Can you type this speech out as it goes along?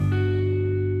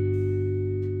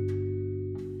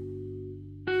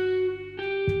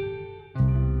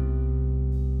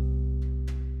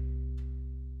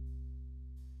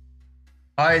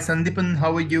Hi, Sandipan.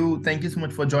 How are you? Thank you so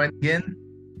much for joining again.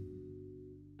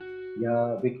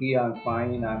 Yeah, Vicky, I'm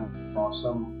fine. I'm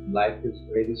awesome. Life is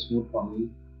very smooth for me.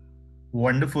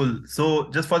 Wonderful. So,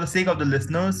 just for the sake of the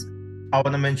listeners, I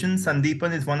want to mention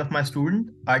Sandipan is one of my students.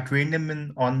 I trained him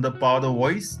in on the Power of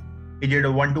Voice. He did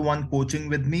a one-to-one coaching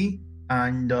with me,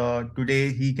 and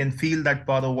today he can feel that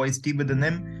Power of Voice deep within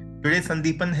him. Today,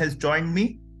 Sandipan has joined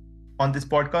me on this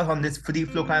podcast, on this free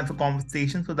flow kind of a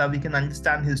conversation, so that we can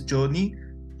understand his journey,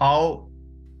 how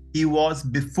he was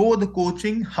before the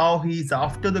coaching, how he's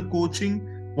after the coaching,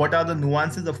 what are the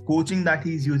nuances of coaching that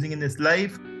he's using in his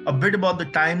life, a bit about the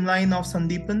timeline of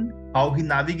Sandeepan, how he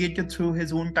navigated through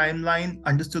his own timeline,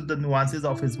 understood the nuances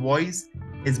of his voice,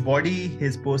 his body,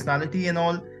 his personality, and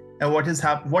all, and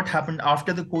what happened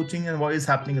after the coaching and what is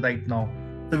happening right now.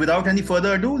 So, without any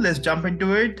further ado, let's jump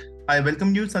into it. I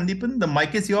welcome you, Sandeepan. The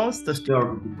mic is yours. The stage,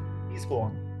 Sure, Vicky. please go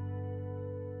on.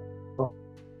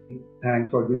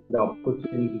 Thanks for giving the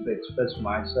opportunity to express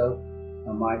myself.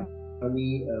 My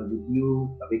journey with you,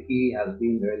 Vicky, has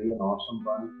been really an awesome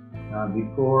one.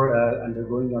 Before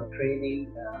undergoing your training,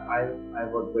 I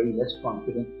was very less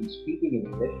confident in speaking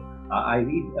in English. I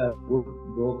read good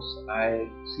books, I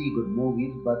see good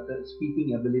movies, but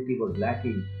speaking ability was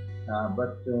lacking.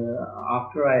 But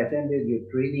after I attended your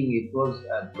training, it was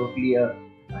totally a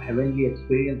heavenly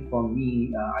experience for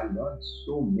me. I learned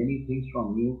so many things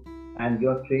from you, and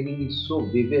your training is so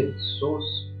vivid, so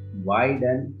wide,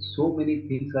 and so many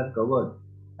things are covered.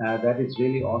 That is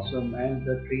really awesome. And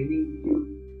the training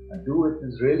you do it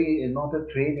is really not a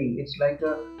training. It's like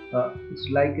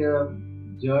a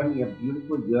journey, a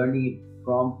beautiful journey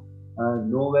from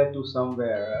nowhere to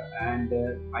somewhere. And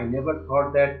I never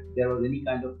thought that there was any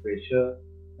kind of pressure.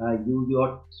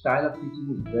 Your style of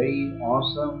teaching is very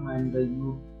awesome, and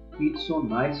you teach so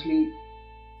nicely,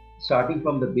 starting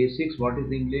from the basics, what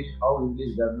is English, how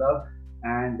English developed,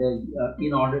 and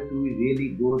in order to be really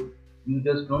good, you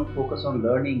just don't focus on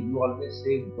learning. You always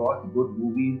say, watch good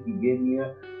movies. He gave me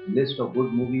a list of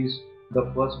good movies.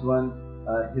 The first one,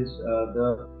 his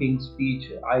the King's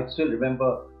Speech. I still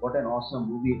remember what an awesome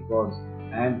movie it was.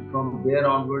 And from there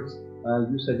onwards,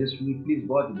 you suggested me, please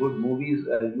watch good movies.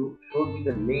 You showed me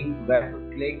the link, where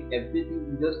to click, everything.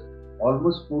 You just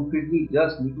almost completely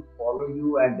just need to follow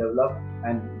you and develop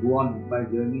and go on with my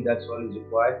journey. That's all is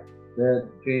required. The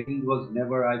training was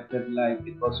never, I felt like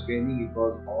it was training, it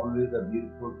was always a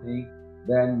beautiful thing.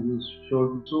 Then you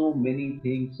showed so many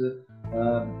things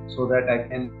so that I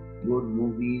can good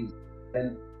movies.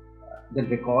 Then the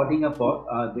recording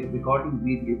about the recording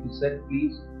video. You said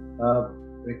please uh,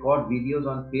 record videos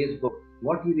on Facebook.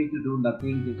 What you need to do,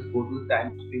 nothing. Just go to the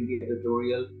Times of India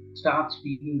editorial, start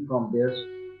speaking from there.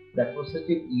 That was such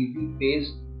an easy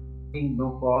pace, nothing,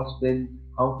 no cost. Then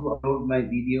how to upload my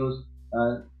videos.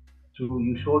 So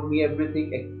you showed me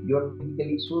everything. You're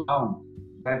technically so sound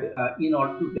that in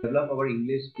order to develop our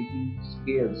English speaking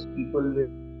skills, people will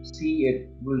see it,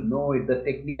 will know it, the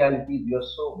technicalities. You're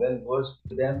so well versed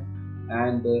with them,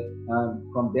 and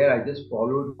from there I just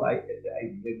followed. I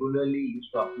regularly used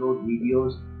to upload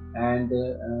videos and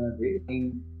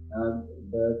reading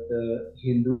the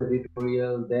Hindu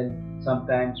editorial, then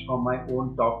sometimes from my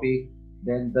own topic,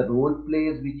 then the role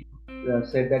plays which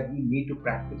said that we need to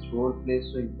practice role plays,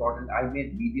 so important. I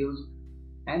made videos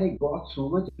and I got so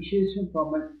much appreciation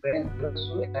from my friends. They were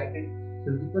so excited.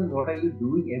 Sandeepan, what are you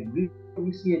doing? Every time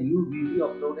we see a new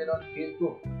video uploaded on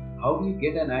Facebook, how do you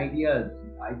get an idea?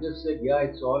 I just said, yeah,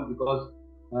 it's all because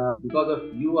of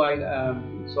you.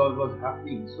 It's all was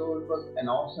happening. So it was an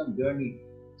awesome journey.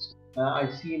 I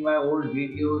see my old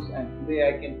videos, and today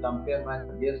I can compare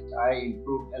myself. Yes, I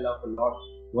improved a lot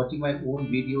watching my own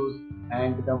videos.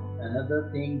 And another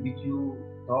thing which you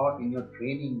taught in your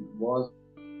training was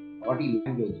body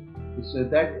language. So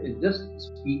that is just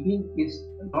speaking is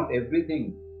not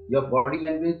everything. Your body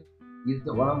language is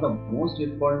one of the most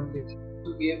important things.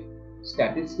 You give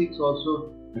statistics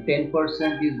also.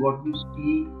 10% is what you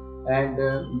speak, and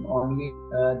only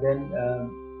then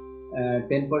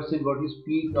 10% what you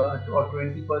speak, or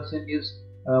 20% is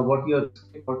what you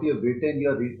have written,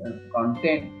 your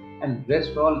content, and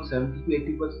rest all 70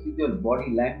 to 80% is your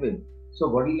body language. So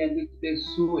body language plays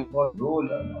so important role.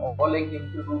 All I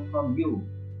came to know from you,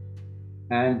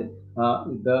 and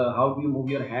the how do you move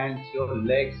your hands, your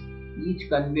legs, each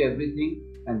convey everything,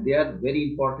 and they are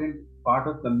very important part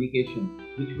of communication,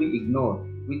 which we ignore.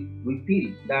 We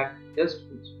feel that just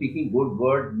speaking good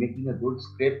word, making a good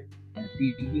script, and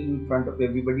speaking in front of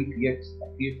everybody creates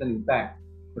an impact.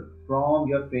 But from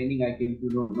your training, I came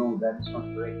to know, no, that's not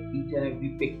correct. Each and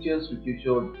every pictures which you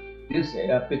showed, this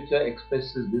picture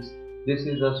expresses this. This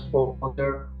is a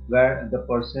posture where the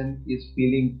person is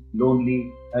feeling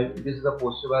lonely. This is a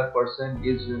posture where person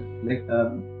is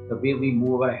the way we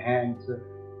move our hands,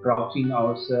 crouching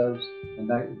ourselves, and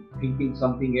thinking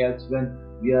something else when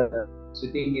we are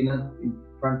sitting in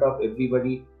front of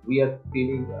everybody. We are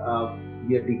feeling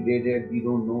we are degraded. We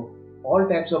don't know. All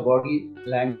types of body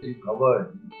language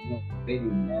covered,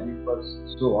 training, and it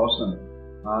was so awesome.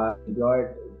 I enjoyed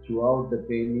throughout the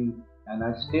training, and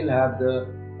I still have the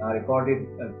recorded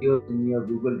videos in your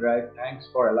Google Drive. Thanks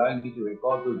for allowing me to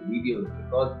record those videos,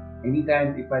 because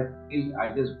anytime if I feel,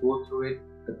 I just go through it.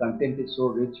 The content is so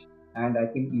rich, and I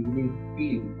can easily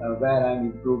feel where I'm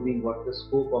improving, what the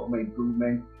scope of my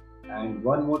improvement. And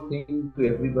one more thing to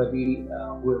everybody,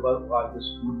 whoever are the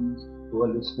students who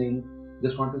are listening,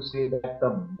 just want to say that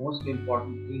the most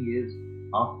important thing is,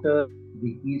 after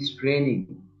Vicky's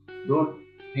training, don't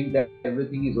think that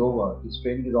everything is over. This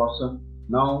training is awesome.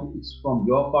 Now it's from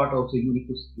your part also, you need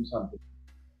to do something.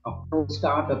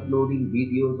 Start uploading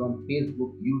videos on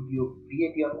Facebook, YouTube,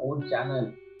 create your own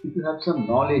channel. If you have some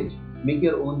knowledge, make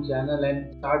your own channel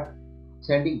and start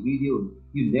sending videos.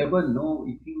 You never know,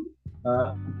 if you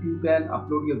can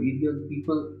upload your videos,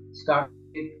 people start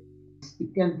it.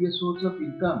 It can be a source of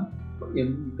income. Uh,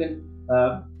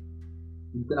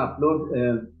 you can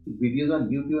upload videos on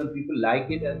YouTube and people like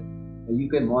it, and you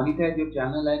can monetize your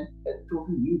channel, and a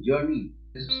totally new journey.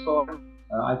 This is called,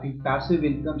 I think, passive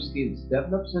income skills.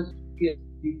 Develop such skills.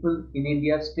 People in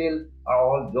India still are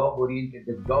all job oriented,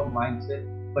 the job mindset.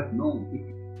 But no,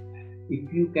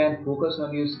 if you can focus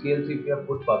on your skills, if you have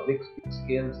good public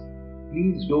skills,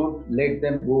 please don't let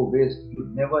them go waste. You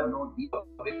never know, these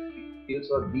public skills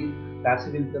or these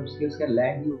passive income skills can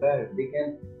land you where they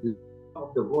can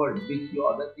of the world, which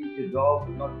your other things your job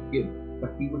will not give.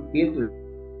 But people fail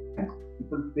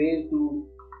to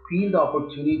feel the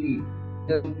opportunity,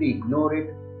 just simply ignore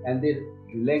it, and they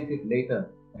relent it later.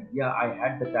 And yeah, I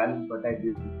had the talent, but I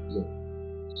didn't use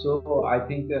it. So I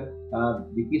think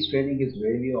Vicky's training is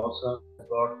really awesome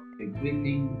about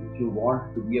everything if you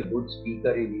want to be a good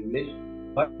speaker in English.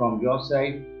 But from your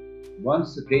side,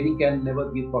 once the training can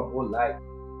never give for whole life.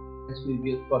 This will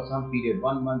be for some period,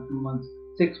 1 month, 2 months,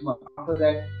 6 months. After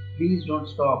that, please don't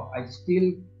stop. I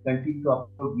still continue to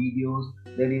upload videos,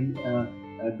 then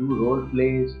do role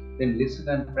plays, then listen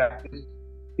and practice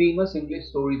famous English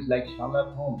stories like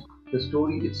Sherlock Holmes. The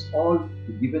story is all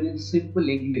given in simple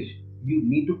English. You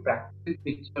need to practice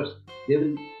pictures. They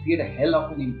will create a hell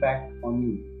of an impact on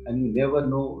you, and you never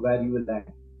know where you will land.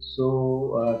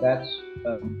 So that's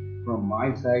from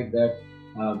my side, that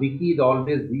Vicky is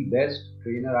always the best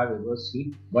trainer I've ever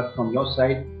seen. But from your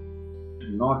side, do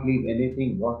not leave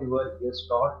anything, whatever is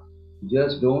taught.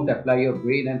 Just don't apply your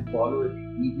brain and follow it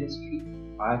religiously.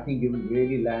 I think you will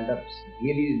really land up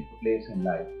really in a place in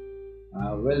life.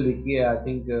 Well, Vicky, I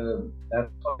think that's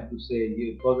all I have to say.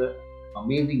 It was an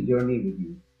amazing journey with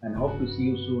you, and hope to see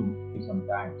you soon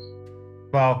sometimes.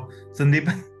 Wow,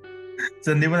 Sandeepan,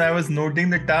 Sandeepan, I was noting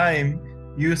the time.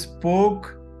 You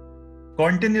spoke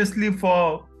continuously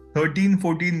for 13,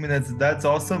 14 minutes. That's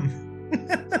awesome.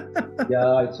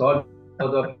 Yeah, it's all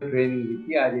because of your training,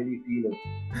 Vicky. I really feel it.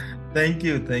 Thank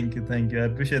you, thank you, thank you. I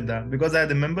appreciate that, because I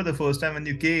remember the first time when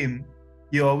you came,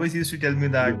 you always used to tell me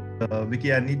that,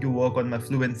 Vicky, I need to work on my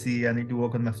fluency. I need to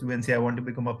work on my fluency. I want to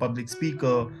become a public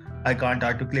speaker. I can't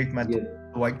articulate my thoughts Yes,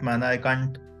 in the right manner. I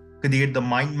can't create the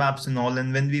mind maps and all.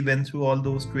 And when we went through all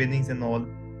those trainings and all,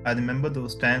 I remember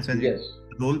those times when you yes,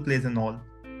 role plays and all.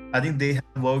 I think they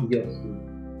have worked yes,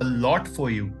 a lot for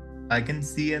you. I can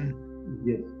see an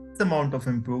yes. amount of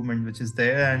improvement which is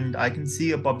there, and I can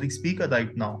see a public speaker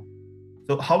right now.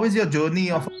 So how is your journey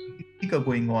of a public speaker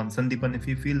going on, Sandeepan, if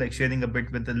you feel like sharing a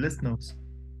bit with the listeners?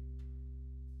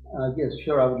 Yes,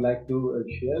 sure. I would like to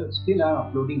share. Still, I'm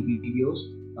uploading videos,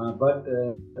 but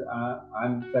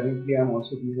I'm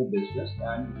also doing a business.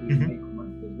 I'm doing my Mm-hmm.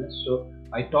 own business, so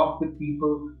I talk with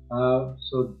people.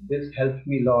 So this helps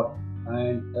me a lot.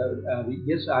 And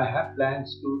yes, I have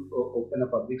plans to open a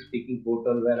public speaking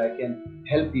portal where I can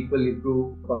help people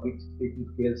improve public speaking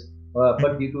skills.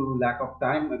 But due to lack of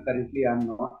time, currently I'm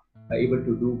not able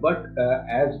to do. But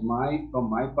as my from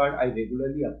my part, I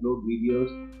regularly upload videos,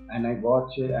 and I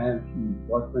watch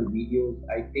my videos.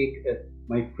 I take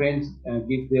my friends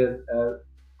give their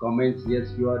comments.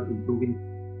 Yes, you are improving.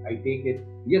 I take it.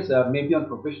 Yes, maybe on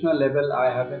professional level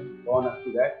I haven't gone up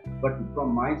to that, but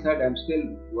from my side I'm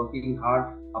still working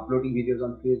hard, uploading videos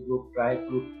on Facebook. Try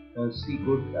to see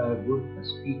good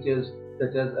speeches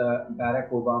such as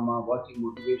Barack Obama, watching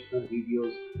motivational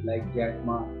videos like Jack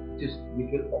Ma, which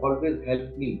will always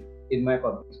help me in my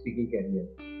public speaking career.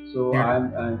 So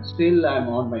Beautiful, I'm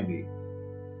on my way.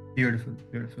 beautiful,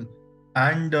 beautiful.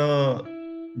 And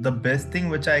the best thing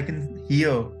which I can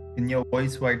hear in your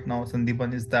voice right now,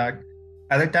 Sandeepan, is that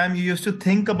at the time you used to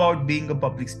think about being a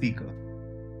public speaker.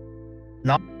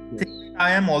 Now I think Yes.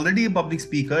 I am already a public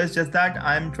speaker. It's just that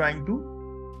I am trying to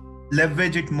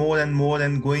leverage it more and more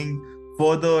and going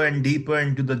further and deeper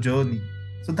into the journey.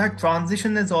 So that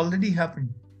transition has already happened.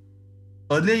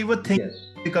 Earlier you were thinking Yes.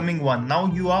 of becoming one. Now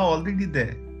you are already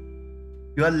there.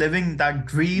 You are living that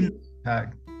dream Yes. you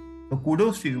had. So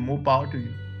kudos to you. More power to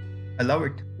you. I love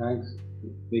it. Thanks,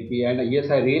 Vicky. And yes,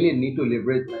 I really need to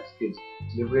leverage my skills.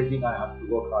 Leveraging, I have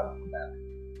to work hard for that.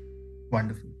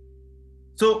 Wonderful.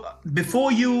 So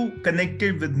before you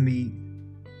connected with me,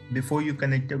 before you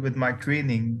connected with my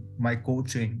training, my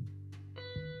coaching,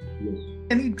 Yes.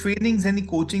 any trainings, any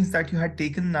coachings that you had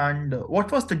taken, and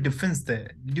what was the difference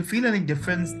there? Did you feel any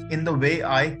difference in the way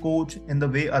I coach, in the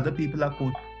way other people are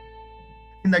coaching,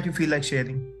 in that you feel like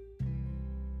sharing?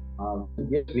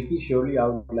 Yes, Vicky, surely I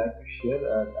would like to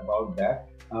share about that.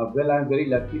 Well, I'm very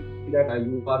lucky that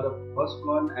you are the first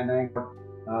one, and I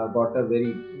got a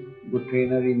very good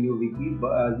trainer in you, Vicky.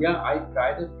 But yeah, I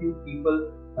tried a few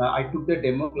people. I took the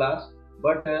demo class,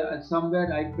 but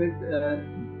somewhere I felt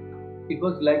it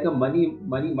was like a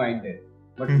money minded.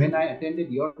 But Mhm. when I attended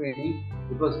your training,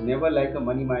 it was never like a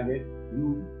money minded.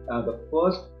 You the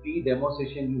first free demo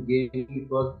session you gave me, it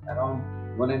was around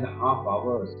 1.5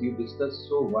 hours. You discussed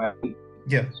so widely.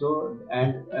 Yeah. So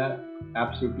and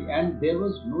absolutely, and there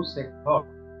was no second thought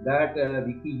that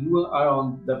Vicky, you are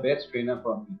on the best trainer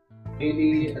for me. Thank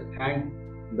Really you. thank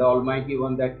the Almighty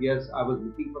One that yes, I was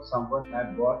looking for someone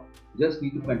I've got. Just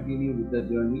need to continue with the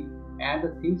journey, and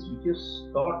the things which you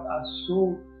taught are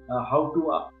so how to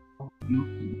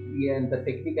use and the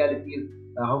technicalities,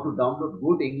 how to download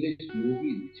good English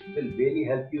movies, which will really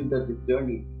help you in the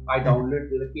journey. I Mhm.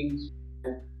 downloaded The King's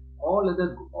and all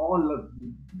of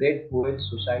Dead Poets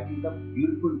Society, the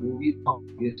beautiful movies of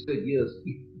yesteryears,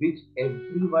 which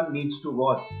everyone needs to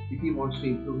watch if he wants to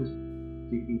improve his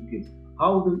speaking skills.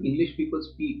 How do English people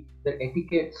speak? The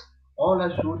etiquettes, all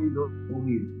are shown in those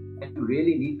movies, and you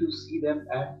really need to see them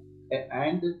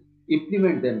and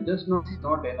implement them. Just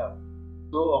not enough.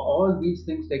 So all these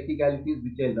things, technicalities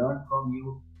which I learned from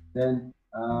you, then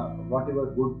whatever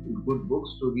good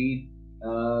books to read,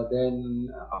 then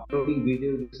uploading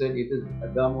videos. You said it is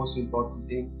the most important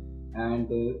thing, and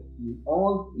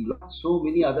all so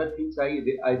many other things.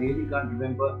 I really can't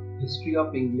remember history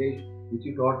of English which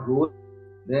you taught role.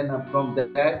 Then from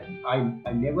that,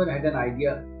 I never had an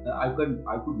idea. I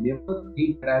could never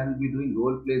think that I will be doing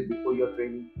role plays before your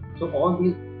training. So all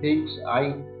these things I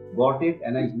got it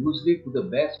and I used it to the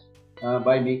best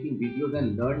by making videos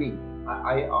and learning.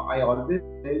 I always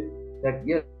felt that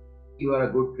yes, you are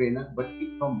a good trainer, but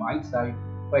if from my side,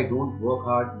 if I don't work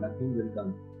hard, nothing will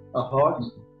come. A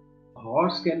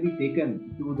horse can be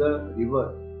taken to the river,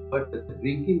 but the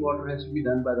drinking water has to be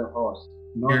done by the horse,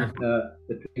 not Beautiful.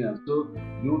 the trainer. So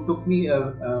you took me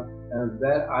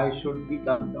where I should be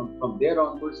done. From there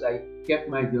onwards, I kept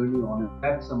my journey on.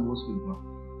 That's the most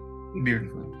important.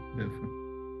 Beautiful. Beautiful.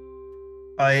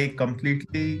 I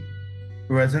completely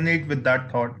resonate with that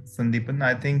thought, Sandeepan.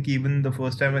 I think even the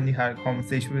first time when you had a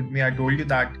conversation with me, I told you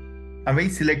that I'm very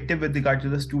selective with regard to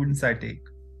the students I take.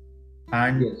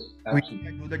 And Yes, the reason I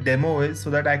absolutely, do the demo is so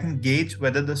that I can gauge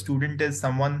whether the student is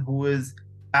someone who is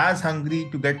as hungry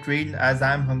to get trained as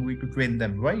I'm hungry to train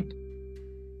them, right?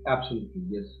 absolutely.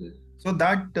 Yes, yes, So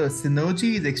that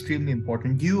synergy is extremely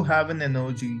important. You have an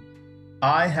energy,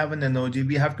 I have an energy.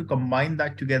 We have to combine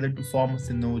that together to form a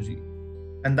synergy.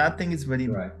 And that thing is very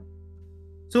important. right.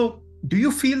 So, do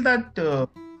you feel that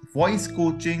voice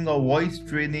coaching or voice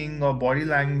training or body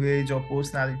language or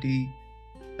personality,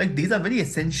 like these are very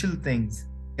essential things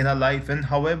in our life? And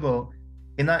however,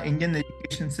 in our Indian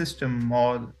education system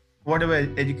or whatever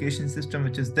education system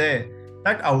which is there,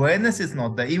 that awareness is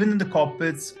not there. Even in the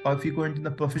corporates or if you go into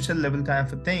the professional level kind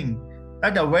of a thing,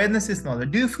 that awareness is not there.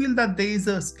 Do you feel that there is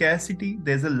a scarcity,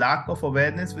 there's a lack of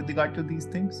awareness with regard to these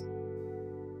things?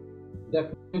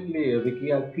 Definitely,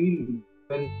 Vicky. I feel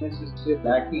awareness is still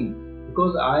lacking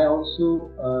because I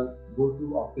also go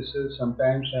to offices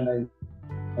sometimes and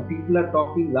people are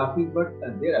talking, laughing, but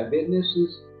their awareness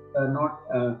is not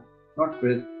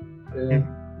present. Uh,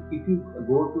 Mhm. if you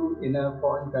go to in a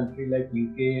foreign country like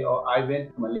UK or I went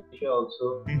to Malaysia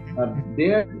also, Mhm.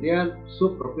 they are so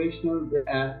professional.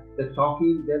 They're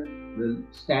talking, they're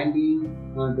standing,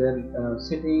 they're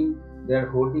sitting, they're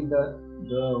holding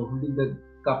the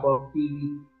cup of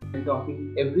tea and talking.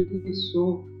 Everything is so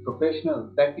professional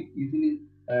that it easily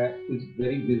is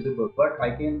very visible. But I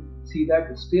can see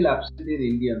that still absent in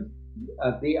Indians.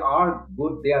 They are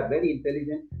good, they are very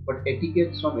intelligent, but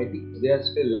etiquettes from etiquettes, they are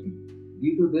still lacking.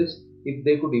 due to this, if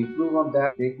they could improve on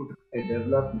that, they could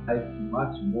develop life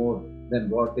much more than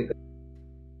what they can.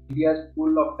 India is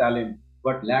full of talent,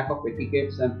 but lack of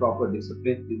etiquettes and proper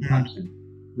discipline is absent,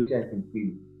 which I can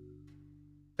feel.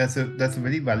 That's a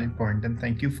very valid point, and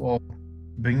thank you for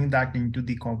bringing that into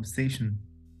the conversation.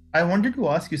 I wanted to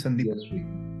ask you, Sandeep, Yes, Sri.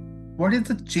 what is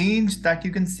the change that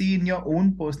you can see in your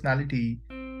own personality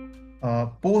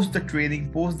post the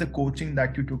training, post the coaching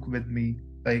that you took with me?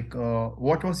 Like,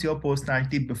 what was your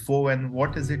personality before and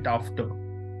what is it after?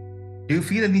 Do you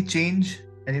feel any change,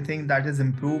 anything that has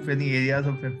improved, any areas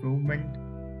of improvement,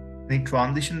 any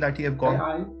transition that you have gone?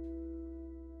 I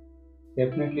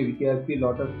definitely, Vicky, I feel a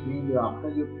lot of change after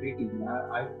your training.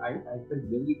 I felt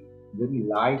very, very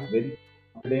light, very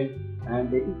confident,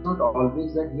 and it's not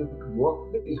always that you have to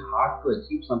work very hard to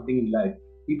achieve something in life.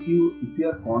 If you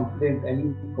are confident and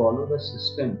you follow the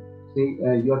system, say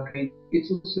your training, it's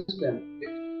a system. It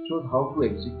shows how to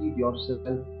execute yourself,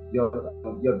 your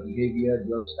behavior,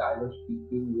 your style of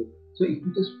speaking. So if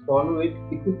you just follow it,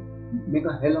 it will make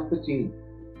a hell of a change.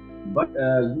 But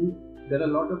there are a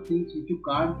lot of things which you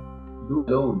can't do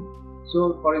alone.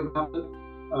 So, for example,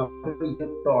 whatever you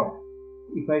have taught,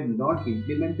 if I had not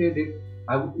implemented it,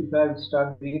 if I had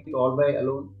started doing it all by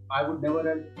alone, I would never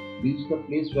have reached the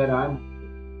place where I am.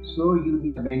 So, you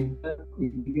need a mentor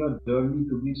in your journey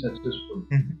to be successful.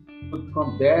 So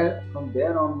from there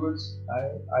onwards,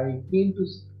 I came to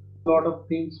a lot of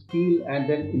things, feel and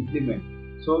then implement.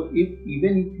 So,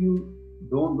 even if you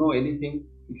don't know anything,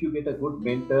 if you get a good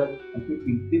mentor and you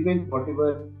implement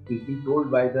whatever is being told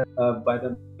by the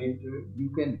mentor, you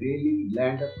can really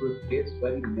land up to a place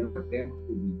where you never dreamt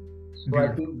to be. So I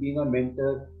think being a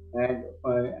mentor and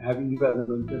having you as a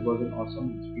mentor was an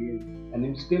awesome experience, and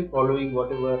I'm still following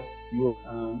whatever you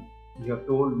have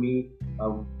told me.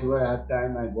 Whenever I have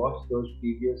time, I watch those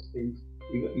previous things.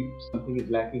 If something is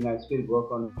lacking, I still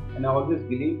work on it, and I always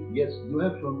believe, yes, you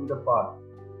have shown me the path,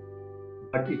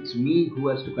 but it's me who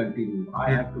has to continue.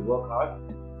 I have to work hard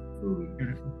and do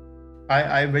it.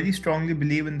 I very strongly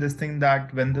believe in this thing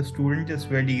that when the student is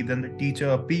ready, then the teacher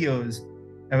appears.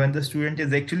 And when the student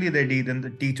is actually ready, then the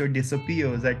teacher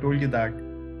disappears. I told you that.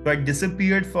 So I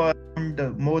disappeared for around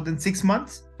more than 6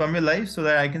 months from your life so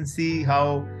that I can see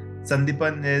how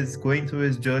Sandeepan is going through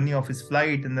his journey of his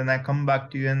flight. And then I come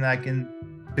back to you and I can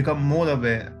become more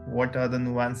aware. What are the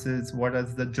nuances? What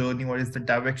is the journey? What is the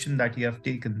direction that you have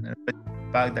taken? The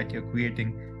impact that you're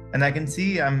creating. And I can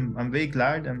see, I'm very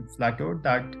glad, I'm flattered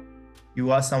that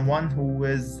you are someone who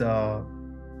is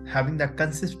having that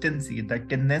consistency, that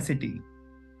tenacity,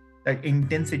 that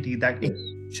intensity, that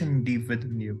intention deep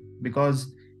within you.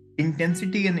 Because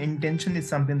intensity and intention is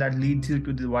something that leads you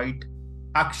to the right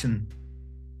action.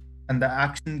 And the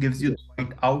action gives you the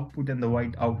right output and the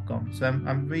right outcome. So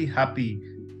I'm very happy,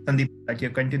 Sandeep, that you're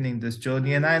continuing this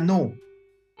journey. And I know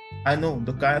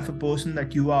the kind of a person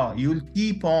that you are. You'll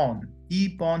keep on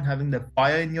having the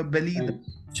fire in your belly, the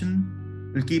passion.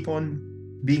 You'll keep on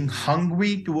being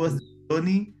hungry towards the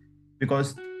journey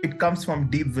because it comes from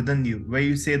deep within you, where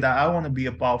you say that I want to be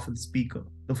a powerful speaker.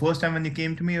 The first time when you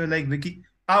came to me, you were like, Vicky,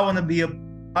 I want to be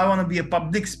a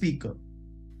public speaker.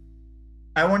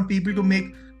 I want people to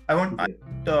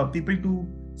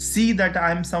see that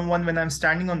I'm someone. When I'm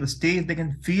standing on the stage, they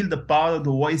can feel the power of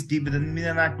the voice deep within me.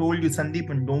 And I told you,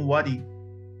 Sandeep, and don't worry.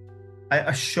 I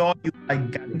assure you, I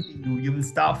guarantee you will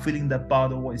start feeling the power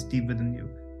of the voice deep within you.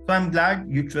 So I'm glad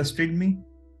you trusted me.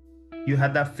 You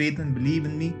had that faith and belief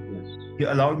in me. You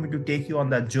allowed me to take you on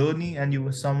that journey, and you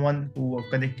were someone who were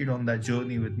connected on that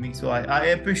journey with me. So I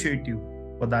appreciate you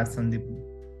for that, Sandeep.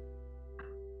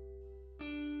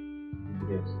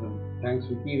 Yes, thanks,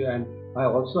 Vicky. And I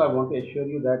want to assure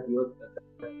you that you're a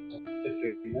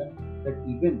trainer, that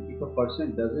even if a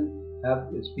person doesn't have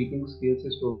speaking skills,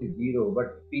 is totally zero, but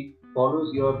if he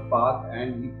follows your path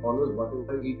and he follows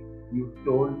whatever you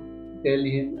tell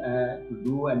him to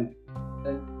do, and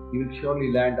he will surely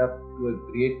land up to a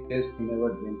great place he never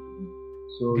dreamed to be.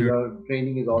 So your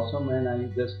training is awesome, and I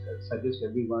just suggest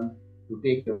everyone to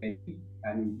take your training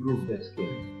and improve their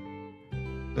skills.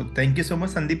 So thank you so much,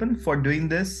 Sandeepan, for doing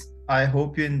this. I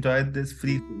hope you enjoyed this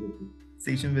free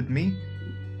session with me.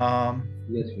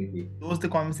 Yes, Vicky. Close the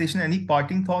conversation. Any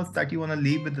parting thoughts that you want to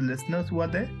leave with the listeners who are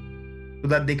there, so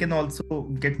that they can also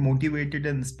get motivated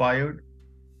and inspired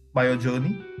by your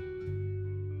journey?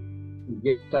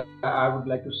 Yes, I would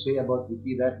like to say about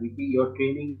Vicky that Vicky, your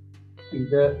training in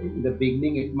the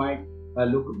beginning, it might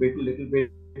look a little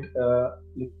bit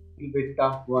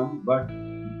tough one, but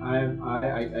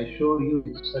I assure you,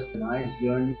 it's such a nice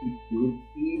journey. You will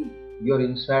feel your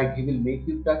inside. He will make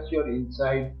you touch your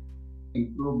inside,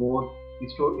 improve more.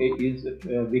 Vicky's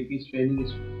training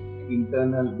is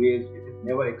internal based. It is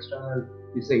never external.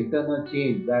 It's an internal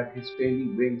change that his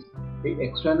training brings. The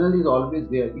external is always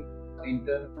there. If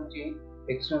internal change,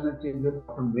 external change will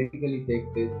automatically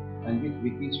take place, and which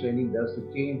Vicky's training does to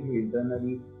change you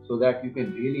internally so that you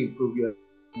can really improve your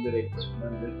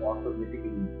external will automatically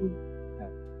improve.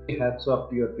 And hats off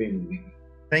to your training, Vicky.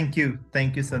 Thank you,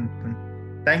 Sandeepan.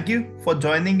 Thank you for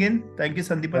joining in. Thank you,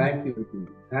 Sandeepan. Thank you,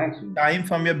 Vicky. Thanks. Vicky. Time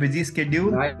from your busy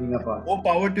schedule. Nice being a part. More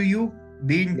power to you.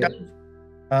 Be in touch.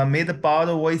 May the power of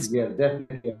the voice. Yes,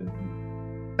 definitely.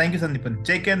 Thank you, Sandeepan.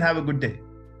 Take care and have a good day.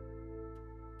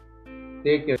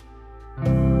 Take care.